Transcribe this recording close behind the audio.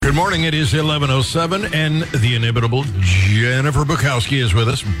Good morning. It is 11:07, and the inimitable Jennifer Bukowski is with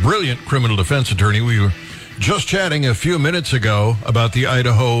us. Brilliant criminal defense attorney. We were just chatting a few minutes ago about the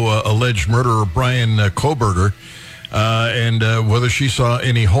Idaho alleged murderer Bryan Kohberger, and whether she saw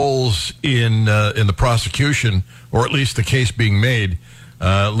any holes in the prosecution, or at least the case being made.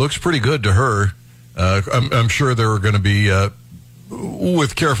 Looks pretty good to her. I'm sure there are going to be,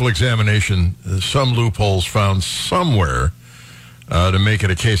 with careful examination, some loopholes found somewhere to make it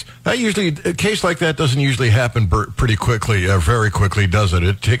a case. A case like that doesn't usually happen pretty quickly, very quickly, does it?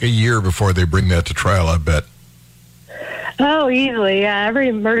 It'd take a year before they bring that to trial, I bet. Oh, easily, yeah.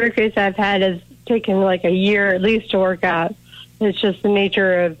 Every murder case I've had has taken like a year at least to work out. It's just the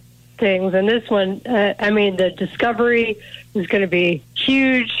nature of things. And this one, the discovery is going to be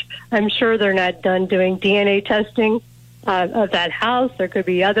huge. I'm sure they're not done doing DNA testing of that house. There could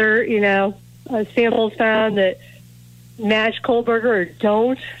be other, samples found that match Kohberger or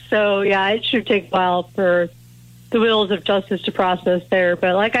don't. So, yeah, it should take a while for the wheels of justice to process there.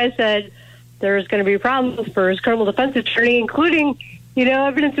 But like I said, there's going to be problems for his criminal defense attorney, including,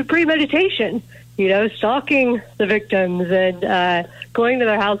 evidence of premeditation, stalking the victims and going to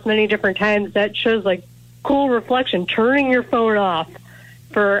their house many different times. That shows, like, cool reflection, turning your phone off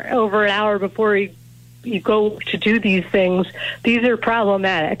for over an hour before you go to do these things. These are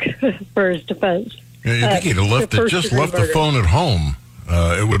problematic for his defense. Yeah, you think he'd have left the phone at home.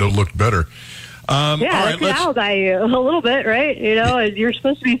 It would have looked better. All right, that's an alibi you a little bit, right? You're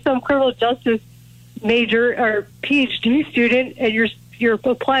supposed to be some criminal justice major or PhD student, and you're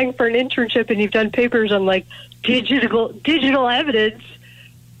applying for an internship, and you've done papers on like digital evidence.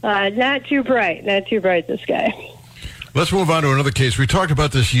 Not too bright, this guy. Let's move on to another case. We talked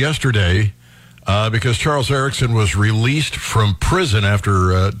about this yesterday because Charles Erickson was released from prison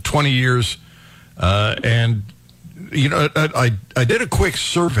after 20 years. And, I did a quick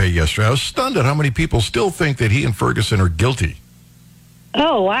survey yesterday. I was stunned at how many people still think that he and Ferguson are guilty.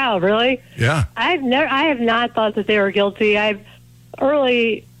 Oh, wow, really? Yeah. I have not thought that they were guilty. I've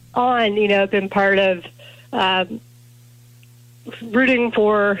early on, been part of rooting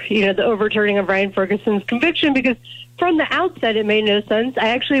for, the overturning of Ryan Ferguson's conviction, because from the outset it made no sense. I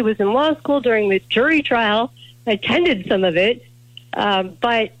actually was in law school during the jury trial. I attended some of it,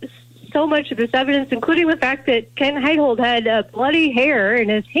 but so much of this evidence, including the fact that Ken Heitholt had bloody hair in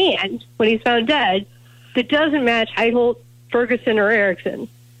his hand when he's found dead, that doesn't match Heitholt, Ferguson, or Erickson.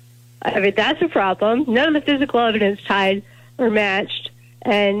 I mean, that's a problem. None of the physical evidence tied or matched.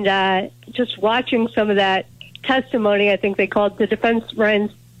 And just watching some of that testimony, I think they called the defense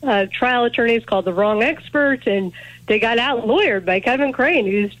Ryan's trial attorneys called the wrong expert, and they got out-lawyered by Kevin Crane,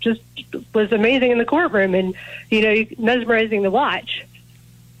 who was amazing in the courtroom and, mesmerizing to watch.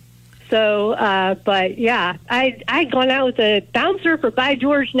 So, but yeah, I'd gone out with a bouncer for By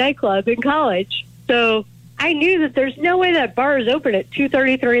George nightclub in college. So I knew that there's no way that bar is open at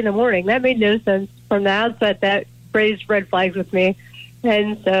 2:33 in the morning. That made no sense from the outset. That raised red flags with me.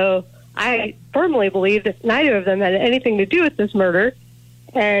 And so I firmly believe that neither of them had anything to do with this murder.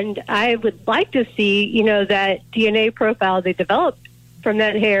 And I would like to see, that DNA profile they developed from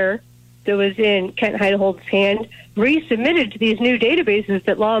that hair that was in Kent Heitholt's hand resubmitted to these new databases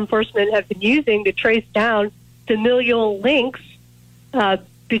that law enforcement have been using to trace down familial links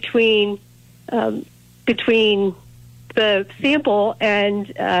between the sample and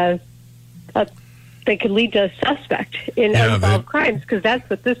they could lead to a suspect in unsolved crimes, because that's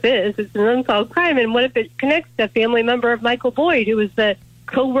what this is. It's an unsolved crime. And what if it connects to a family member of Michael Boyd, who was the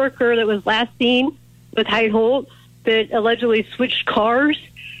co-worker that was last seen with Heitholt, that allegedly switched cars,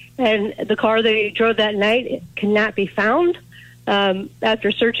 and the car they drove that night cannot be found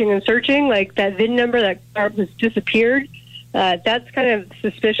after searching and searching. Like, that VIN number, that car was disappeared. That's kind of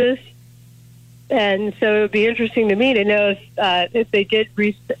suspicious. And so it would be interesting to me to know if they did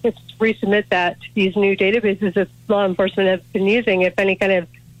resubmit that to these new databases that law enforcement have been using, if any kind of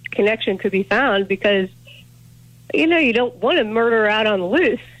connection could be found, because, you don't want to murder out on the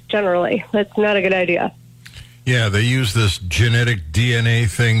loose, generally. That's not a good idea. Yeah, they use this genetic DNA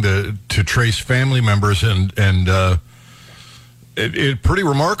thing to trace family members, and it pretty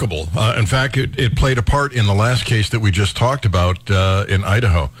remarkable. In fact, it played a part in the last case that we just talked about in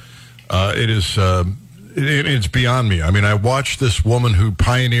Idaho. It's beyond me. I mean, I watched this woman who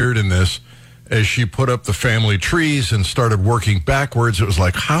pioneered in this as she put up the family trees and started working backwards. It was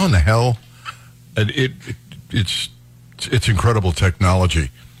like, how in the hell? And it's incredible technology.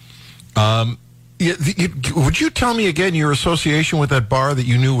 Would you tell me again your association with that bar that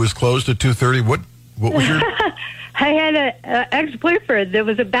you knew was closed at 2:30? What was your? I had an ex-boyfriend that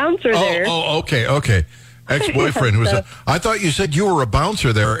was a bouncer there. Oh, okay. ex-boyfriend who was. I thought you said you were a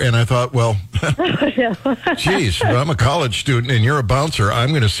bouncer there, and I thought, well, geez, I'm a college student, and you're a bouncer. I'm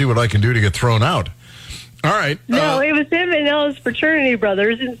going to see what I can do to get thrown out. All right. No, it was him and all his fraternity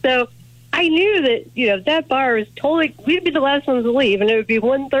brothers, and so I knew that that bar was totally. We'd be the last ones to leave, and it would be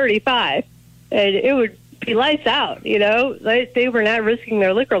 1:35, and it would be lights out. They were not risking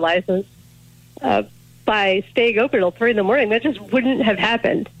their liquor license by staying open till 3 a.m. That just wouldn't have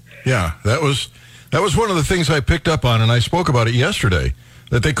happened. Yeah, that was one of the things I picked up on, and I spoke about it yesterday,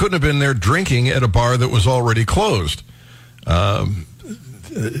 that they couldn't have been there drinking at a bar that was already closed. So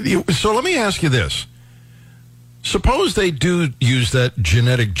let me ask you this. Suppose they do use that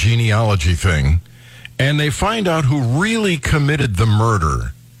genetic genealogy thing, and they find out who really committed the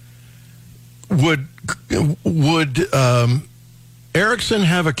murder. Would Erickson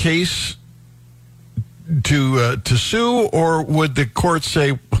have a case to sue, or would the court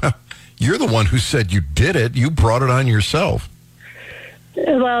say, well, you're the one who said you did it, you brought it on yourself?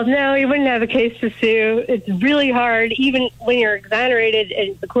 Well, no, he wouldn't have a case to sue. It's really hard, even when you're exonerated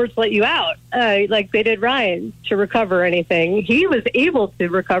and the courts let you out, like they did Ryan, to recover anything. He was able to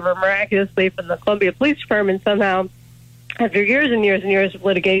recover miraculously from the Columbia Police Department somehow, after years and years and years of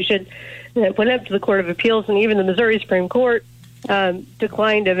litigation. It went up to the Court of Appeals, and even the Missouri Supreme Court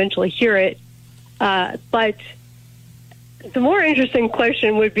declined to eventually hear it. But the more interesting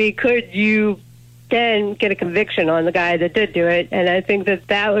question would be, could you then get a conviction on the guy that did do it? And I think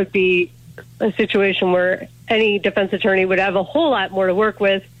that would be a situation where any defense attorney would have a whole lot more to work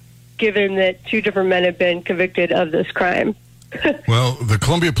with, given that 2 different men have been convicted of this crime. Well, the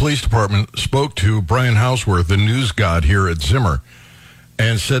Columbia Police Department spoke to Brian Houseworth, the news god here at Zimmer,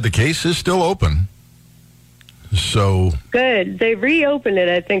 and said the case is still open. So good. They reopened it,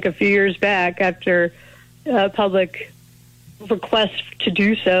 I think, a few years back after public request to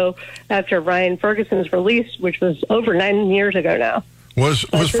do so after Ryan Ferguson's release, which was over 9 years ago now. Was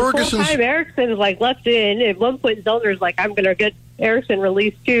Ferguson's time Erickson left in? At one point, Zellner's like, I'm going to get Erickson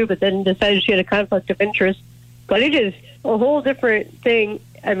released too, but then decided she had a conflict of interest. But it is a whole different thing.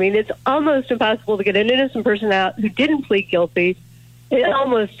 I mean, it's almost impossible to get an innocent person out who didn't plead guilty. It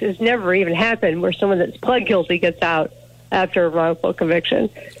almost has never even happened where someone that's pled guilty gets out after a wrongful conviction.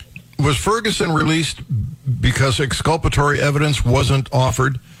 Was Ferguson released because exculpatory evidence wasn't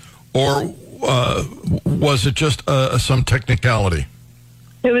offered, or was it just some technicality?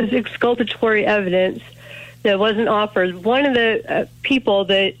 It was exculpatory evidence that wasn't offered. One of the people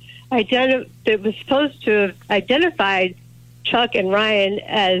that was supposed to have identified Chuck and Ryan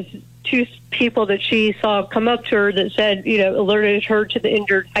as 2 people that she saw come up to her that said, alerted her to the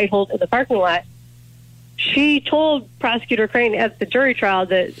injured Heitholt in the parking lot. She told Prosecutor Crane at the jury trial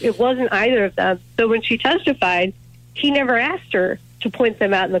that it wasn't either of them. So when she testified, he never asked her to point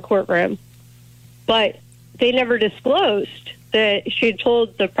them out in the courtroom. But they never disclosed that she had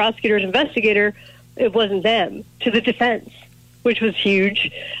told the prosecutor's investigator it wasn't them, to the defense, which was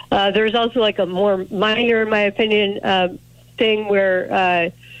huge. There was also a more minor, in my opinion, thing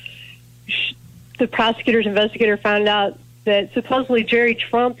where the prosecutor's investigator found out that supposedly Jerry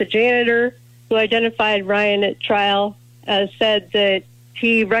Trump, the janitor who identified Ryan at trial, said that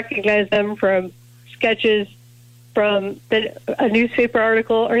he recognized them from sketches from a newspaper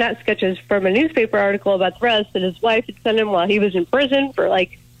article, or not sketches, from a newspaper article about the arrest that his wife had sent him while he was in prison for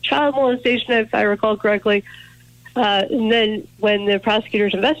child molestation, if I recall correctly. And then when the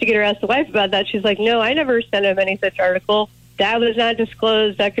prosecutor's investigator asked the wife about that, she's like, no, I never sent him any such article. That was not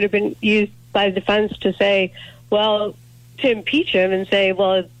disclosed. That could have been used by the defense to say, well, to impeach him and say,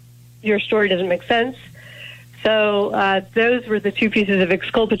 well, your story doesn't make sense. So those were the 2 pieces of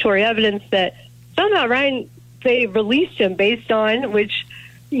exculpatory evidence that somehow they released him based on, which,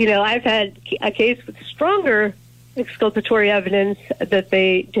 I've had a case with stronger exculpatory evidence that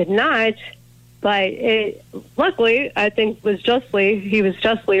they did not, but luckily, I think he was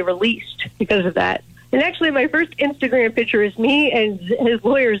justly released because of that. And actually, my first Instagram picture is me and his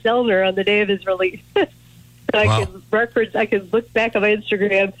lawyer Zellner on the day of his release. So wow. I could look back on my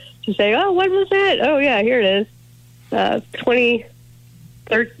Instagram to say, oh, when was that? Oh, yeah, here it is.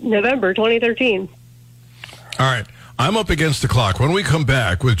 November 2013. All right. I'm up against the clock. When we come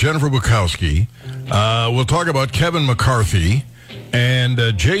back with Jennifer Bukowski, we'll talk about Kevin McCarthy and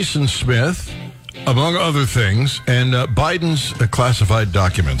Jason Smith, among other things, and Biden's classified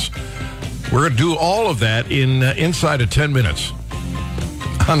documents. We're going to do all of that in inside of 10 minutes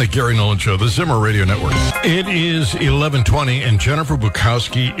on the Gary Nolan Show, the Zimmer Radio Network. It is 11:20, and Jennifer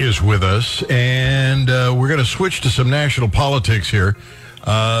Bukowski is with us, and we're going to switch to some national politics here.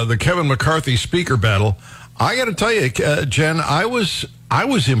 The Kevin McCarthy speaker battle. I got to tell you, Jen, I was I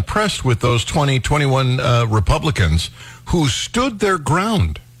was impressed with those 21 Republicans who stood their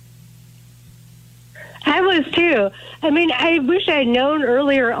ground. I was too. I mean, I wish I had known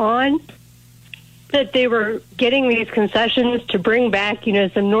earlier on that they were getting these concessions to bring back,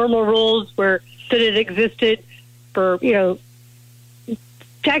 some normal rules that had existed for,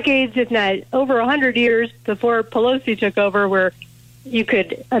 decades, if not over 100 years before Pelosi took over, where you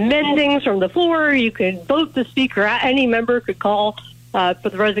could amend things from the floor, you could vote the speaker out, any member could call for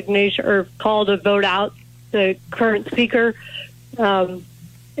the resignation or call to vote out the current speaker.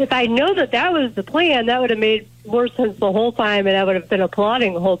 If I know that was the plan, that would have made more sense the whole time, and I would have been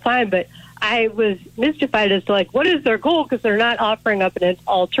applauding the whole time. But I was mystified as to, what is their goal? Because they're not offering up an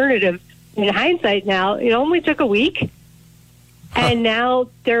alternative. In hindsight now, it only took a week, and now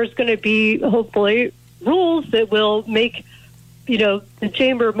there's going to be, hopefully, rules that will make, the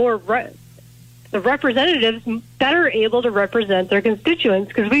chamber the representatives better able to represent their constituents,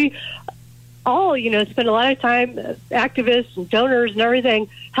 because we all, spend a lot of time, activists and donors and everything,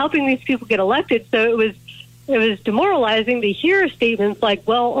 helping these people get elected. So it was demoralizing to hear statements like,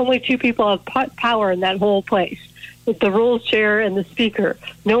 well, only two people have power in that whole place, with the rules chair and the speaker.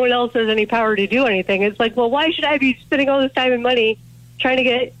 No one else has any power to do anything. It's like, well, why should I be spending all this time and money trying to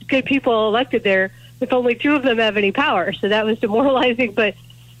get good people elected there if only two of them have any power? So that was demoralizing, but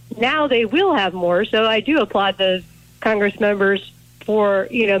now they will have more. So I do applaud those Congress members for,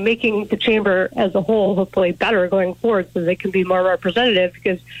 making the chamber as a whole hopefully better going forward so they can be more representative,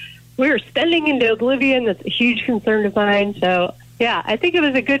 because we're spending into oblivion. That's a huge concern of mine. So, yeah, I think it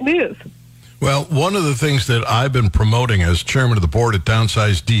was a good move. Well, one of the things that I've been promoting as chairman of the board at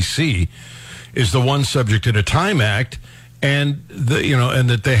Downsize DC is the One Subject at a Time Act, and and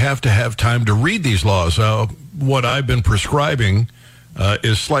that they have to have time to read these laws. What I've been prescribing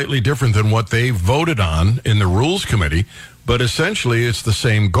is slightly different than what they voted on in the Rules Committee, but essentially it's the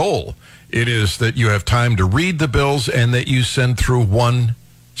same goal. It is that you have time to read the bills and that you send through one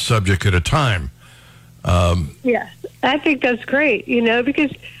subject at a time. Yes, I think that's great,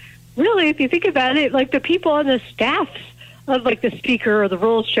 because really, if you think about it, the people on the staffs of the speaker or the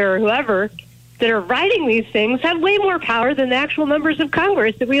rules chair or whoever that are writing these things have way more power than the actual members of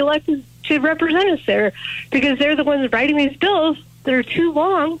Congress that we elected to represent us there, because they're the ones writing these bills that are too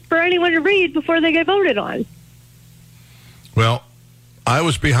long for anyone to read before they get voted on. Well, I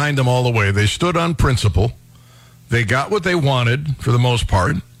was behind them all the way. They stood on principle. They got what they wanted for the most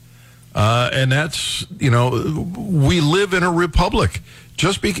part. And that's, we live in a republic.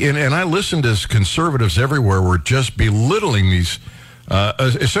 And I listened as conservatives everywhere were just belittling these.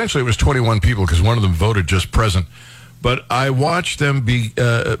 Essentially, it was 21 people because one of them voted just present. But I watched them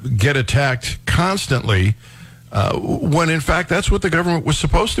get attacked constantly when, in fact, that's what the government was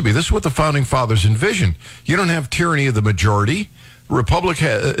supposed to be. This is what the Founding Fathers envisioned. You don't have tyranny of the majority. Republic,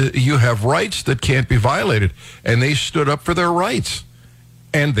 you have rights that can't be violated. And they stood up for their rights.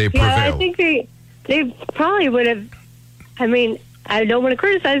 And they prevailed. Yeah, I think they probably would have. I mean, I don't want to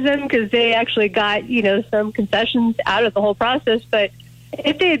criticize them because they actually got, some concessions out of the whole process. But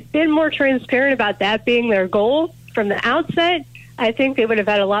if they had been more transparent about that being their goal from the outset, I think they would have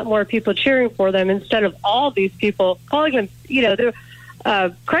had a lot more people cheering for them instead of all these people calling them,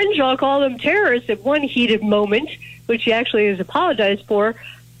 Crenshaw called them terrorists at one heated moment, which he actually has apologized for.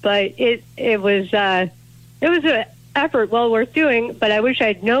 But it was an effort well worth doing, but I wish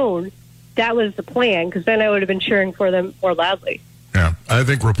I'd known that was the plan, because then I would have been cheering for them more loudly. Yeah, I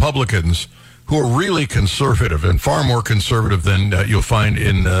think Republicans who are really conservative and far more conservative than you'll find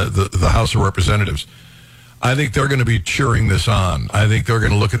in the House of Representatives, I think they're going to be cheering this on. I think they're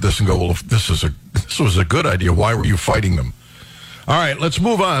going to look at this and go, well, if this was a good idea, why were you fighting them? All right, let's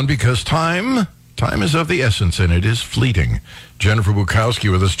move on, because time is of the essence, and it is fleeting. Jennifer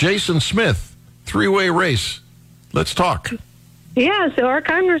Bukowski with us. Jason Smith, three-way race. Let's talk. Yeah, so our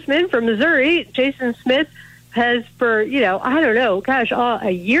congressman from Missouri, Jason Smith, has for, a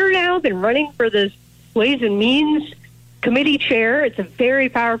year now been running for this Ways and Means Committee chair. It's a very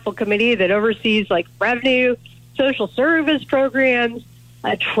powerful committee that oversees revenue, social service programs,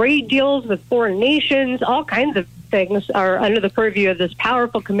 trade deals with foreign nations, all kinds of things are under the purview of this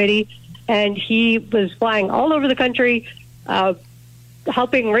powerful committee. And he was flying all over the country,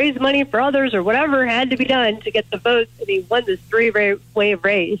 helping raise money for others or whatever had to be done to get the votes, and he won this three-way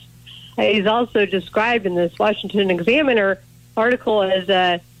race. He's also described in this Washington Examiner article as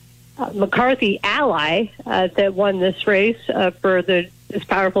a McCarthy ally that won this race for this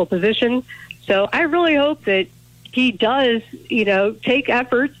powerful position. So I really hope that he does, make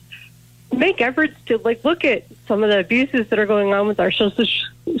efforts to look at some of the abuses that are going on with our social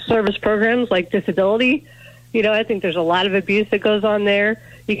service programs, like disability I think there's a lot of abuse that goes on there.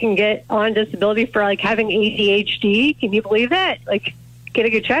 You can get on disability for like having ADHD. Can you believe that? Like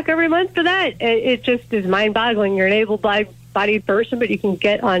getting a check every month for that? It just is mind-boggling. You're an able-bodied person, but you can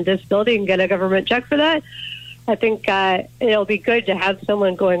get on disability and get a government check for that. I think it'll be good to have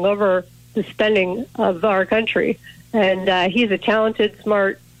someone going over the spending of our country. And he's a talented,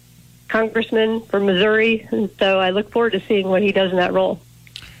 smart congressman from Missouri, and so I look forward to seeing what he does in that role.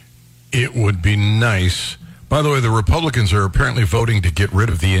 It would be nice. By the way, the Republicans are apparently voting to get rid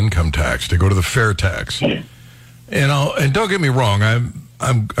of the income tax, to go to the fair tax. And don't get me wrong,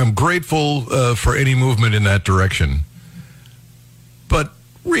 I'm grateful for any movement in that direction. But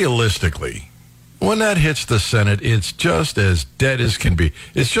realistically, when that hits the Senate, it's just as dead as can be.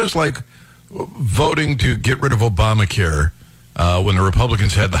 It's just like voting to get rid of Obamacare when the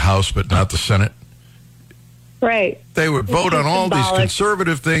Republicans had the House but not the Senate. Right. They would vote on all these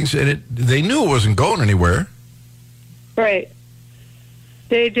conservative things, and they knew it wasn't going anywhere. Right.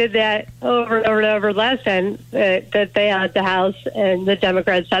 They did that over and over and over last time that they had the House and the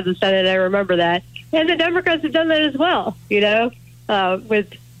Democrats had the Senate. I remember that. And the Democrats have done that as well,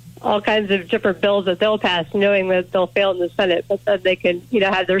 with all kinds of different bills that they'll pass, knowing that they'll fail in the Senate, but then they can,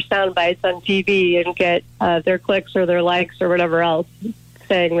 have their sound bites on TV and get their clicks or their likes or whatever else,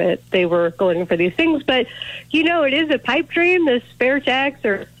 saying that they were going for these things. But, it is a pipe dream, this fair tax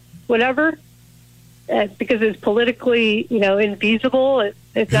or whatever, because it's politically, infeasible.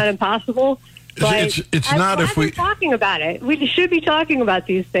 It's not impossible. But it's not if we're talking about it. We should be talking about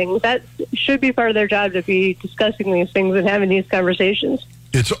these things. That should be part of their job, to be discussing these things and having these conversations.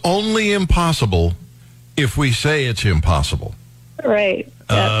 It's only impossible if we say it's impossible. Right.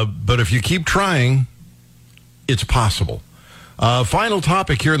 But if you keep trying, it's possible. Final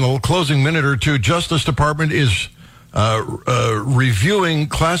topic here in the closing minute or two. Justice Department is reviewing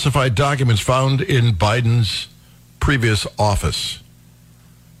classified documents found in Biden's previous office.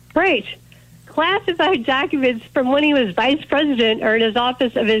 Right. Classified documents from when he was vice president are in his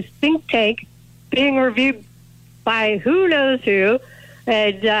office of his think tank, being reviewed by who knows who.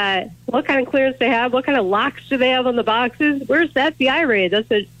 And what kind of clearance they have, what kind of locks do they have on the boxes? Where's the FBI raid? That's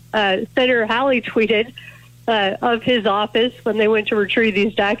what Senator Hawley tweeted of his office when they went to retrieve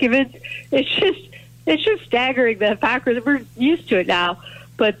these documents. It's just staggering, the hypocrisy. We're used to it now,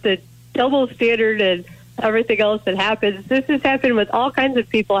 but the double standard and everything else that happens. This has happened with all kinds of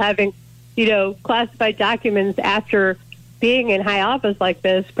people having, classified documents after being in high office like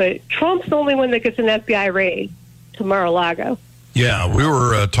this. But Trump's the only one that gets an FBI raid to Mar-a-Lago. Yeah, we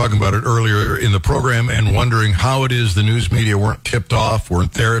were talking about it earlier in the program and wondering how it is the news media weren't tipped off,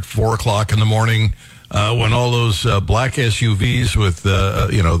 weren't there at 4 o'clock in the morning when all those black SUVs with,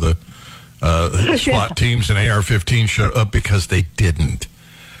 the SWAT teams and AR-15 showed up, because they didn't.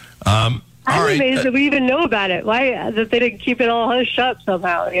 I'm amazed that we even know about it. Why that they didn't keep it all hushed up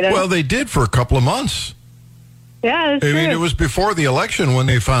somehow? Well, they did for a couple of months. Yeah, that's true. It was before the election when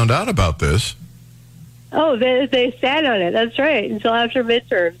they found out about this. Oh, they sat on it. That's right, until after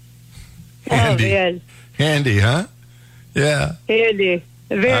midterms. Handy. Oh, man. Handy, huh? Yeah. Handy.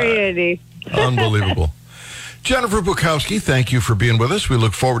 Very handy. Unbelievable. Jennifer Bukowski, thank you for being with us. We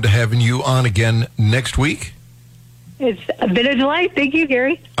look forward to having you on again next week. It's been a delight. Thank you,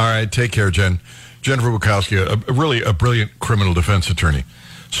 Gary. All right, take care, Jen. Jennifer Bukowski, really a brilliant criminal defense attorney.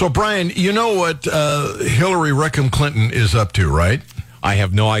 So, Brian, you know what Hillary Rodham Clinton is up to, right? I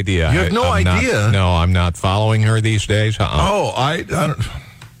have no idea. You have no idea? I'm not following her these days. Oh, I don't.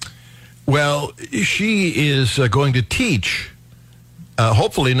 Well, she is going to teach,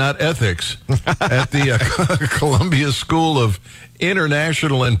 hopefully not ethics, at the Columbia School of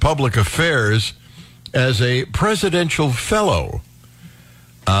International and Public Affairs as a presidential fellow.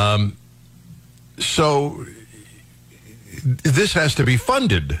 So this has to be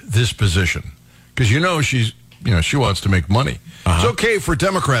funded, this position, because she wants to make money. It's okay for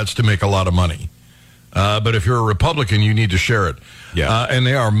Democrats to make a lot of money, but if you're a Republican, you need to share it. Yeah, and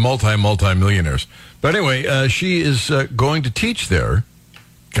they are multi-millionaires. But anyway, she is going to teach there.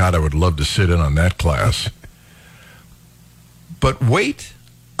 God, I would love to sit in on that class. But wait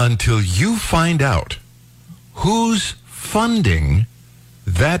until you find out who's funding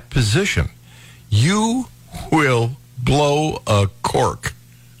that position. You will blow a cork.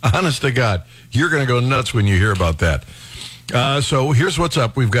 Honest to God, you're going to go nuts when you hear about that. So here's what's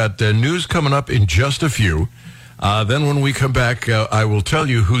up. We've got news coming up in just a few. Then when we come back, I will tell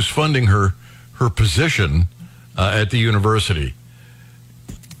you who's funding her position at the university.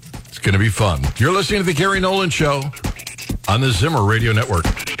 It's going to be fun. You're listening to The Gary Nolan Show on the Zimmer Radio Network.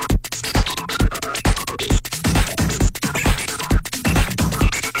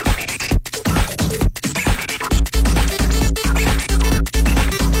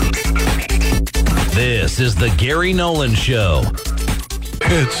 is the Gary Nolan Show.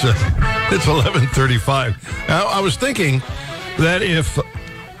 It's 11:35. Now, I was thinking that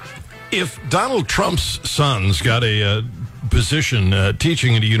if Donald Trump's sons got a position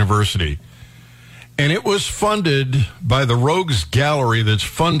teaching at a university, and it was funded by the Rogues Gallery that's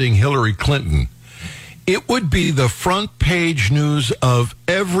funding Hillary Clinton, it would be the front page news of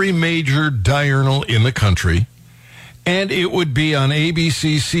every major diurnal in the country, and it would be on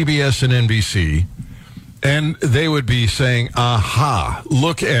ABC, CBS, and NBC, and they would be saying, aha,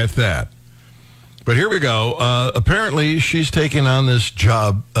 look at that. But here we go. Apparently, she's taking on this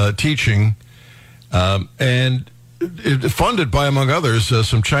job teaching, and funded by, among others,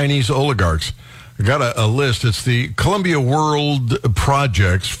 some Chinese oligarchs. I got a list. It's the Columbia World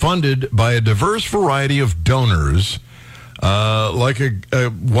Projects, funded by a diverse variety of donors, like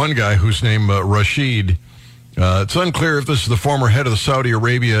one guy whose name Rashid. It's unclear if this is the former head of the Saudi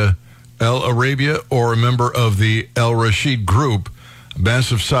Arabia, Al Arabia, or a member of the Al Rashid Group, a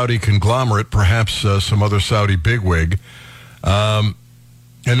massive Saudi conglomerate, perhaps some other Saudi bigwig.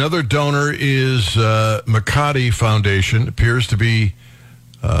 Another donor is Makati Foundation. Appears to be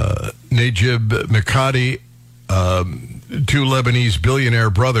Najib Mikati, two Lebanese billionaire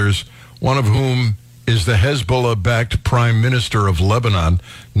brothers, one of whom is the Hezbollah-backed prime minister of Lebanon.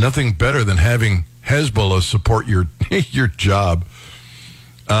 Nothing better than having Hezbollah support your job.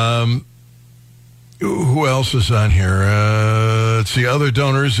 Who else is on here? Let's see. Other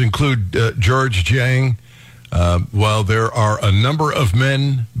donors include George Jiang. While there are a number of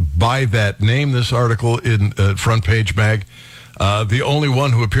men by that name, this article in Front Page Mag, the only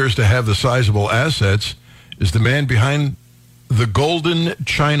one who appears to have the sizable assets is the man behind the Golden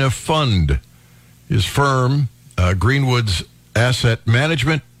China Fund. His firm, Greenwood's Asset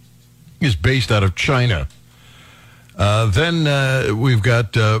Management, is based out of China. Then we've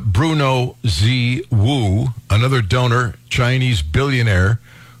got Bruno Z. Wu, another donor, Chinese billionaire,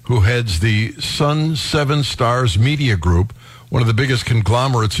 who heads the Sun 7 Stars Media Group, one of the biggest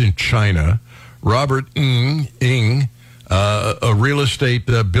conglomerates in China. Robert Ng, a real estate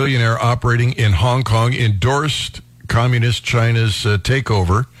billionaire operating in Hong Kong, endorsed Communist China's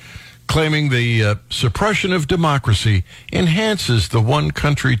takeover, claiming the suppression of democracy enhances the one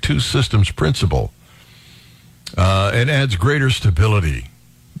country, two systems principle. And adds greater stability.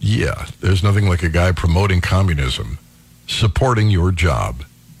 Yeah, there's nothing like a guy promoting communism, supporting your job.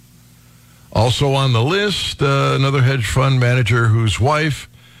 Also on the list, another hedge fund manager whose wife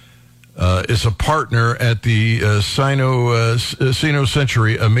is a partner at the Sino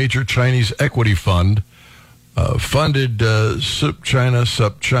Century, a major Chinese equity fund, funded SupChina.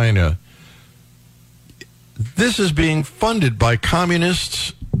 This is being funded by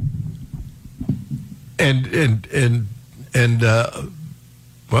communists and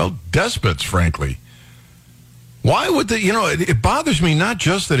despots, frankly. Why would they, it bothers me not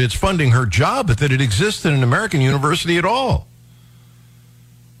just that it's funding her job, but that it exists in an American university at all.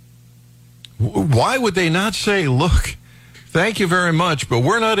 Why would they not say, look, thank you very much, but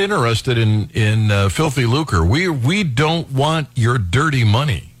we're not interested in filthy lucre. We don't want your dirty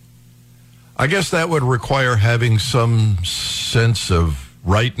money. I guess that would require having some sense of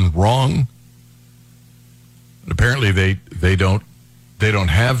right and wrong. Apparently they don't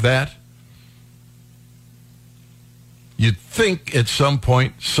have that. You'd think at some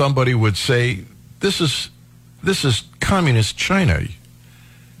point somebody would say, this is communist China.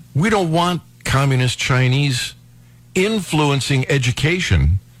 We don't want communist Chinese influencing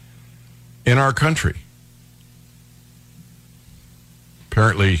education in our country.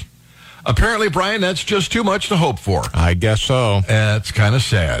 Apparently, Brian, that's just too much to hope for. I guess so. It's kind of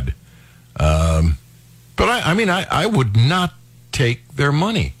sad. But I would not take their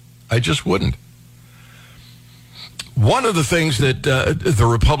money. I just wouldn't. One of the things that the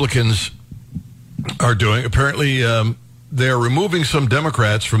Republicans are doing, apparently they're removing some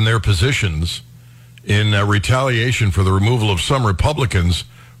Democrats from their positions in retaliation for the removal of some Republicans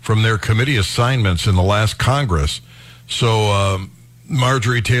from their committee assignments in the last Congress. So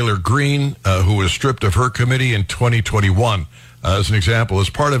Marjorie Taylor Greene, who was stripped of her committee in 2021, as an example, as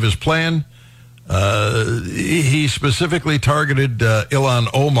part of his plan, he specifically targeted Ilhan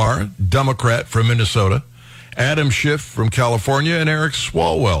Omar, Democrat from Minnesota, Adam Schiff from California, and Eric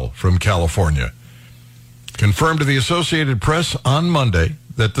Swalwell from California. Confirmed to the Associated Press on Monday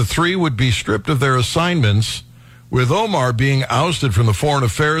that the three would be stripped of their assignments, with Omar being ousted from the Foreign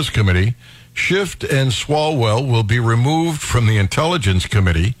Affairs Committee. Schiff and Swalwell will be removed from the Intelligence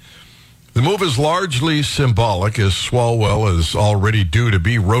Committee. The move is largely symbolic, as Swalwell is already due to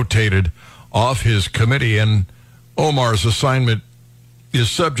be rotated off his committee, and Omar's assignment is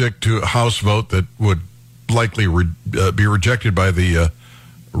subject to a House vote that would likely be rejected by the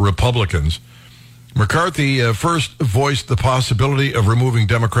Republicans. McCarthy first voiced the possibility of removing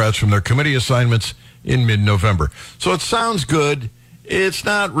Democrats from their committee assignments in mid-November. So it sounds good. It's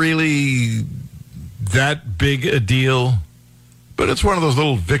not really that big a deal, but it's one of those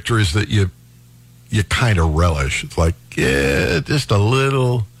little victories that you kind of relish. It's like, yeah, just a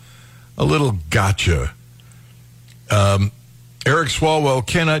little gotcha. Eric Swalwell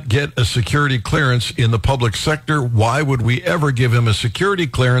cannot get a security clearance in the public sector. Why would we ever give him a security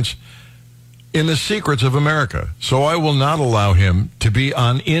clearance in the secrets of America? So I will not allow him to be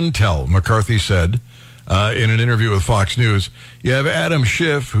on Intel, McCarthy said in an interview with Fox News. You have Adam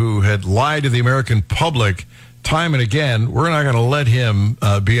Schiff, who had lied to the American public time and again. We're not going to let him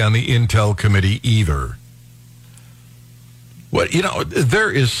be on the Intel committee either. Well,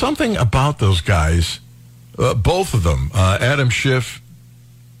 there is something about those guys, both of them, Adam Schiff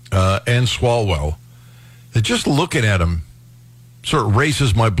and Swalwell, that just looking at them sort of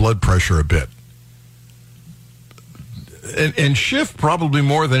raises my blood pressure a bit. And Schiff probably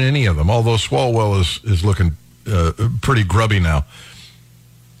more than any of them, although Swalwell is looking pretty grubby now.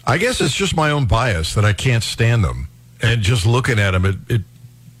 I guess it's just my own bias that I can't stand them. And just looking at them,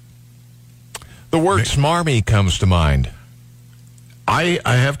 the word smarmy comes to mind. I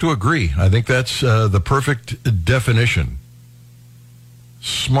have to agree. I think that's the perfect definition.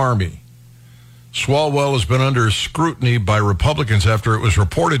 Smarmy. Swalwell has been under scrutiny by Republicans after it was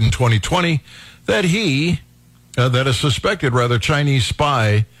reported in 2020 that that a suspected, Chinese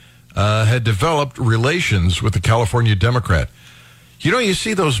spy had developed relations with the California Democrat. You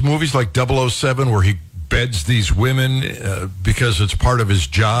see those movies like 007 where he beds these women because it's part of his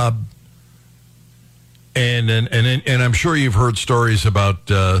job? And I'm sure you've heard stories about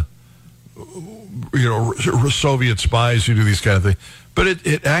Soviet spies who do these kind of things. But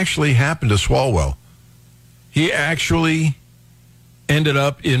it actually happened to Swalwell. He actually ended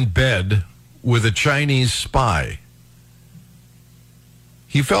up in bed with a Chinese spy.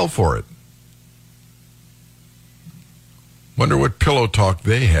 He fell for it. Wonder what pillow talk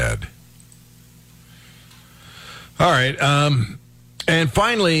they had. All right. And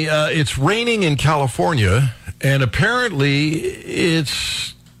finally, it's raining in California, and apparently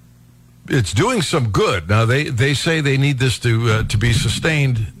it's doing some good. Now, they say they need this to be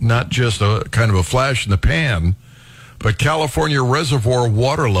sustained, not just a kind of a flash in the pan, but California reservoir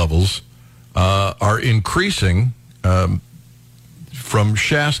water levels are increasing from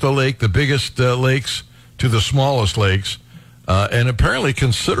Shasta Lake, the biggest lakes, to the smallest lakes, and apparently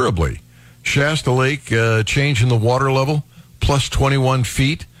considerably. Shasta Lake change in the water level, plus 21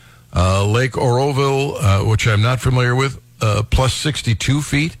 feet. Lake Oroville, which I'm not familiar with, plus 62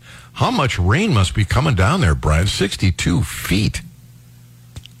 feet. How much rain must be coming down there, Brian? 62 feet.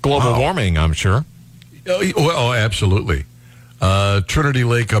 Global warming, I'm sure. Oh, absolutely. Trinity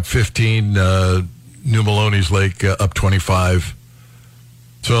Lake up 15, New Maloney's Lake up 25.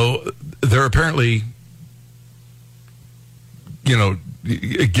 So they're apparently,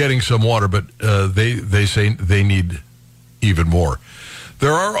 getting some water, but they say they need even more.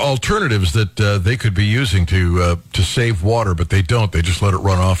 There are alternatives that they could be using to save water, but they don't. They just let it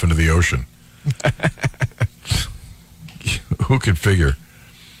run off into the ocean. Who could figure?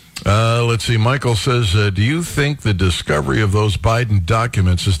 Let's see. Michael says, do you think the discovery of those Biden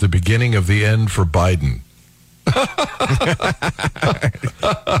documents is the beginning of the end for Biden?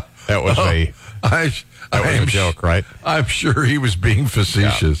 That was a joke, right? I'm sure he was being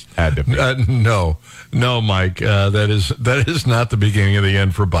facetious. Yeah, had to be. No, Mike. That is not the beginning of the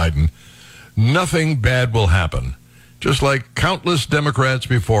end for Biden. Nothing bad will happen. Just like countless Democrats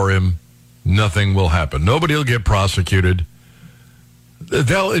before him, nothing will happen. Nobody will get prosecuted.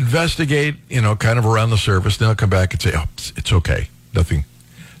 They'll investigate, kind of around the surface. They'll come back and say, "Oh, it's okay.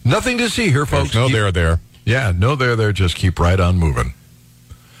 Nothing to see here, folks." There's no there there. Yeah, no there there. Just keep right on moving.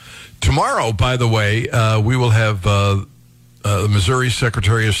 Tomorrow, by the way, we will have the Missouri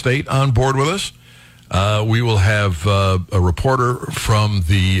Secretary of State on board with us. We will have a reporter from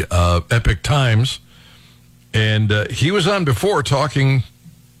the Epic Times, and he was on before talking,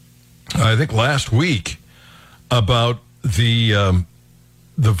 I think last week, about the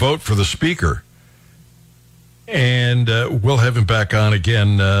vote for the speaker. And we'll have him back on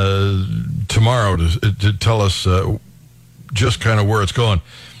again tomorrow to tell us just kind of where it's going.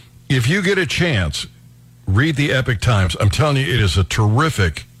 If you get a chance, read the Epic Times. I'm telling you, it is a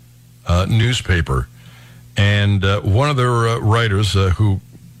terrific newspaper. And one of their writers who,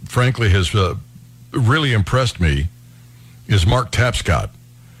 frankly, has really impressed me is Mark Tapscott.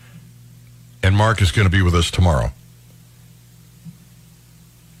 And Mark is going to be with us tomorrow.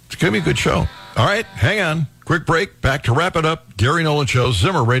 It's going to be a good show. All right, hang on. Quick break. Back to wrap it up. Gary Nolan Show,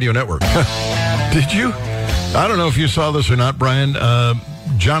 Zimmer Radio Network. Did you? I don't know if you saw this or not, Brian.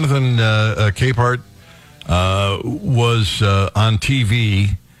 Jonathan Capehart was on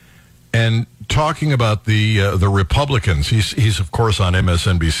TV and talking about the Republicans. He's of course on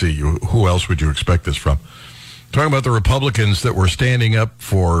MSNBC. Who else would you expect this from? Talking about the Republicans that were standing up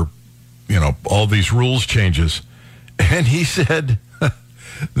for, all these rules changes. And he said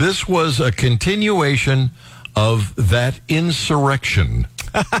this was a continuation of that insurrection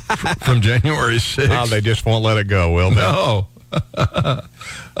from January 6th. Oh, they just won't let it go, will they? No.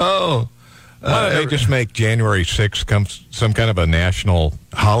 Why don't they just make January 6th some kind of a national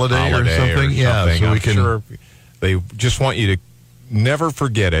holiday or something? Yeah, so I'm sure they just want you to never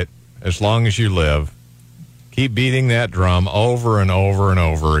forget it as long as you live. Keep beating that drum over and over and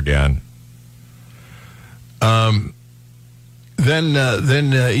over again.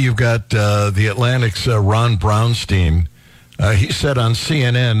 Then you've got the Atlantic's Ron Brownstein. He said on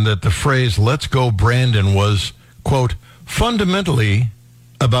CNN that the phrase "Let's go Brandon" was, quote, fundamentally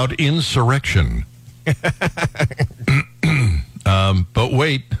about insurrection. But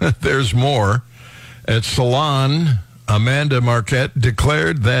wait, there's more. At Salon, Amanda Marquette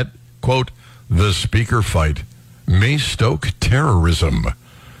declared that, quote, the speaker fight may stoke terrorism.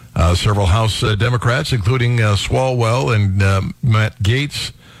 Several House Democrats, including Swalwell and Matt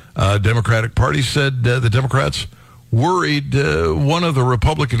Gaetz, Democratic Party, said the Democrats worried one of the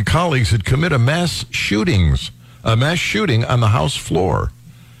Republican colleagues had committed a mass shooting on the House floor,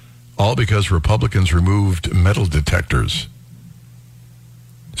 all because Republicans removed metal detectors.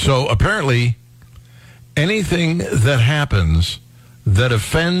 So apparently, anything that happens that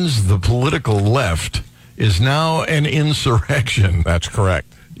offends the political left is now an insurrection. That's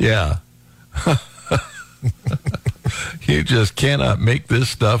correct. Yeah. You just cannot make this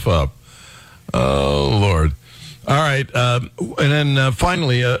stuff up. Oh, Lord. All right. And then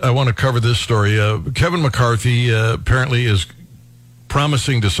finally, I want to cover this story. Kevin McCarthy apparently is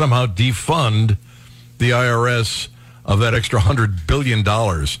promising to somehow defund the IRS of that extra $100 billion.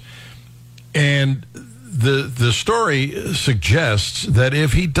 And the story suggests that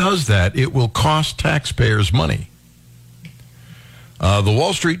if he does that, it will cost taxpayers money. The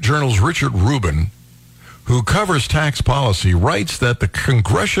Wall Street Journal's Richard Rubin, who covers tax policy, writes that the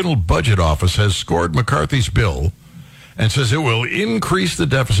Congressional Budget Office has scored McCarthy's bill and says it will increase the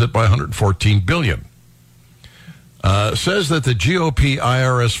deficit by $114 billion. Says that the GOP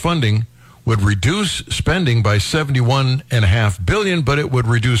IRS funding would reduce spending by $71.5 billion, but it would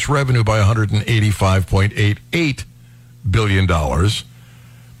reduce revenue by $185.88 billion.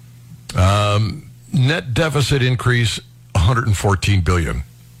 Net deficit increase $114 billion.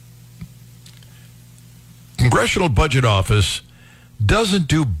 Congressional Budget Office doesn't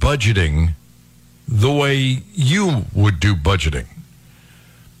do budgeting the way you would do budgeting.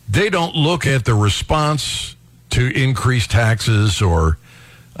 They don't look at the response to increased taxes or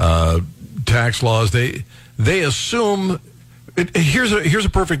tax laws. They assume here's a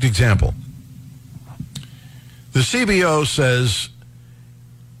perfect example. The CBO says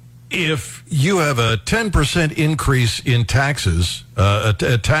if you have a 10% increase in taxes,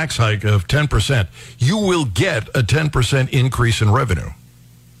 a tax hike of 10%, you will get a 10% increase in revenue.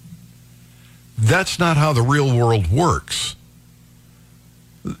 That's not how the real world works.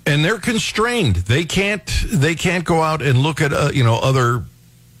 And they're constrained. They can't go out and look at other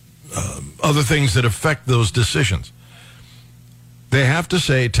things that affect those decisions. They have to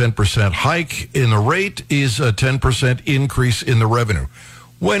say 10% hike in the rate is a 10% increase in the revenue,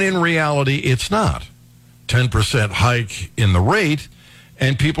 when in reality it's not. 10% hike in the rate,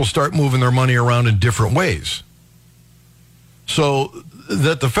 and people start moving their money around in different ways. So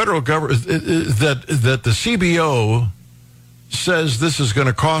that the federal government, that the CBO says this is going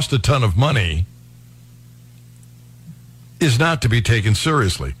to cost a ton of money is not to be taken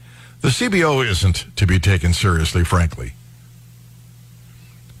seriously. The CBO isn't to be taken seriously, frankly.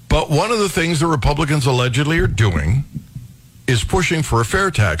 But one of the things the Republicans allegedly are doing is pushing for a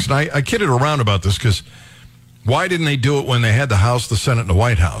fair tax. And I kidded around about this because why didn't they do it when they had the House, the Senate, and the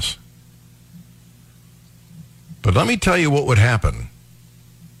White House? But let me tell you what would happen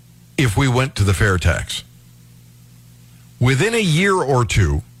if we went to the fair tax. Within a year or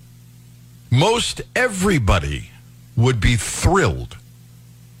two, most everybody would be thrilled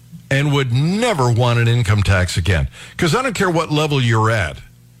and would never want an income tax again. Because I don't care what level you're at.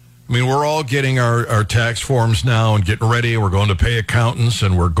 I mean, we're all getting our tax forms now and getting ready. We're going to pay accountants,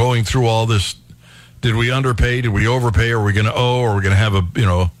 and we're going through all this. Did we underpay? Did we overpay? Are we going to owe? Are we going to have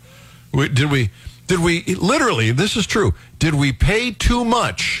did Did we, literally, this is true, did we pay too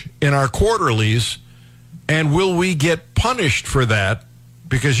much in our quarterlies, and will we get punished for that?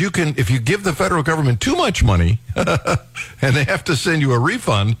 Because you can, if you give the federal government too much money and they have to send you a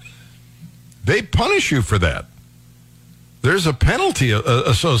refund, they punish you for that. There's a penalty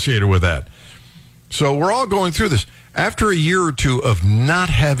associated with that. So we're all going through this. After a year or two of not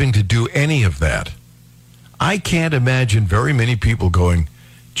having to do any of that, I can't imagine very many people going,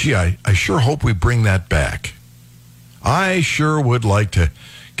 gee, I sure hope we bring that back. I sure would like to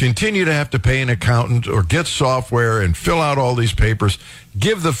continue to have to pay an accountant or get software and fill out all these papers,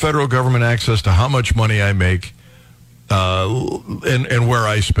 give the federal government access to how much money I make and where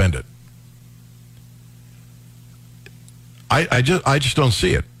I spend it. I just don't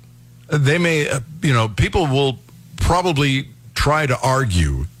see it. They may, people will probably try to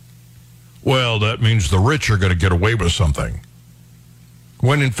argue, well, that means the rich are going to get away with something,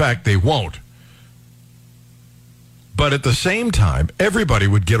 when in fact they won't. But at the same time, everybody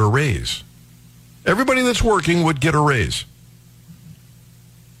would get a raise. Everybody that's working would get a raise.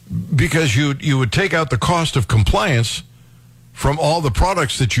 Because you would take out the cost of compliance from all the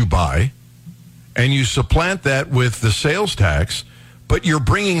products that you buy, and you supplant that with the sales tax, but you're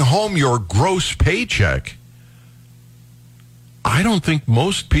bringing home your gross paycheck. I don't think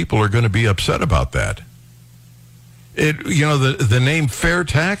most people are going to be upset about that. The name fair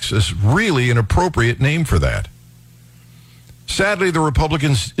tax is really an appropriate name for that. Sadly, the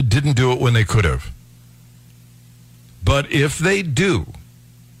Republicans didn't do it when they could have. But if they do,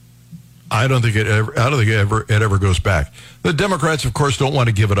 I don't think it ever goes back. The Democrats, of course, don't want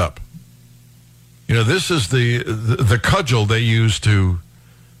to give it up. This is the cudgel they use to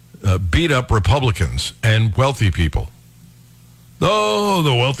beat up Republicans and wealthy people. Oh,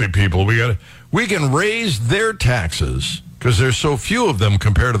 the wealthy people, we can raise their taxes because there's so few of them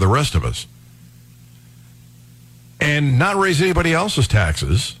compared to the rest of us, and not raise anybody else's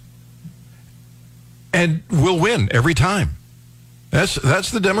taxes, and we'll win every time. That's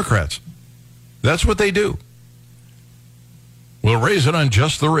the Democrats. That's what they do. We'll raise it on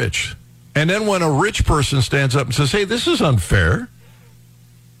just the rich. And then when a rich person stands up and says, hey, this is unfair,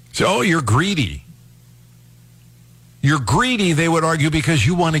 say, oh, you're greedy. You're greedy, they would argue, because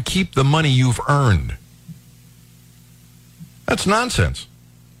you want to keep the money you've earned. That's nonsense.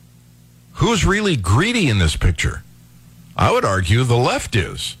 Who's really greedy in this picture? I would argue the left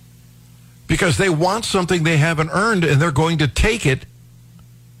is. Because they want something they haven't earned, and they're going to take it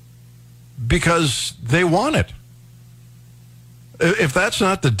because they want it. If that's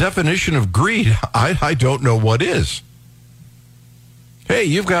not the definition of greed, I don't know what is. Hey,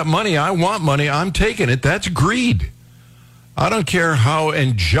 you've got money. I want money. I'm taking it. That's greed. I don't care how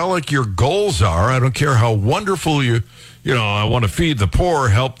angelic your goals are. I don't care how wonderful I want to feed the poor,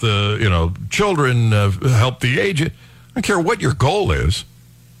 help the, children, help the aged. I don't care what your goal is.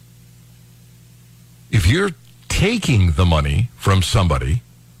 If you're taking the money from somebody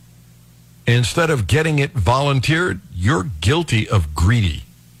instead of getting it volunteered, you're guilty of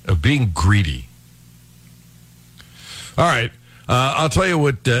being greedy. All right. I'll tell you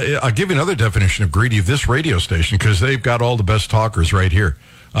what, I'll give you another definition of greedy of this radio station, because they've got all the best talkers right here.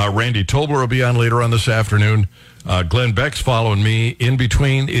 Randy Tobler will be on later on this afternoon. Glenn Beck's following me. In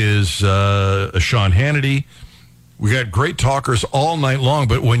between is Sean Hannity. We got great talkers all night long,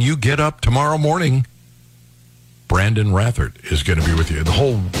 but when you get up tomorrow morning, Brandon Rathert is going to be with you. The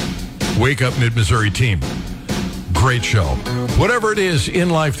whole Wake Up Mid-Missouri team. Great show. Whatever it is in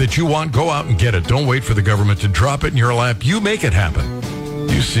life that you want, go out and get it. Don't wait for the government to drop it in your lap. You make it happen.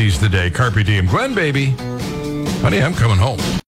 You seize the day. Carpe diem. Glenn, baby. Honey, I'm coming home.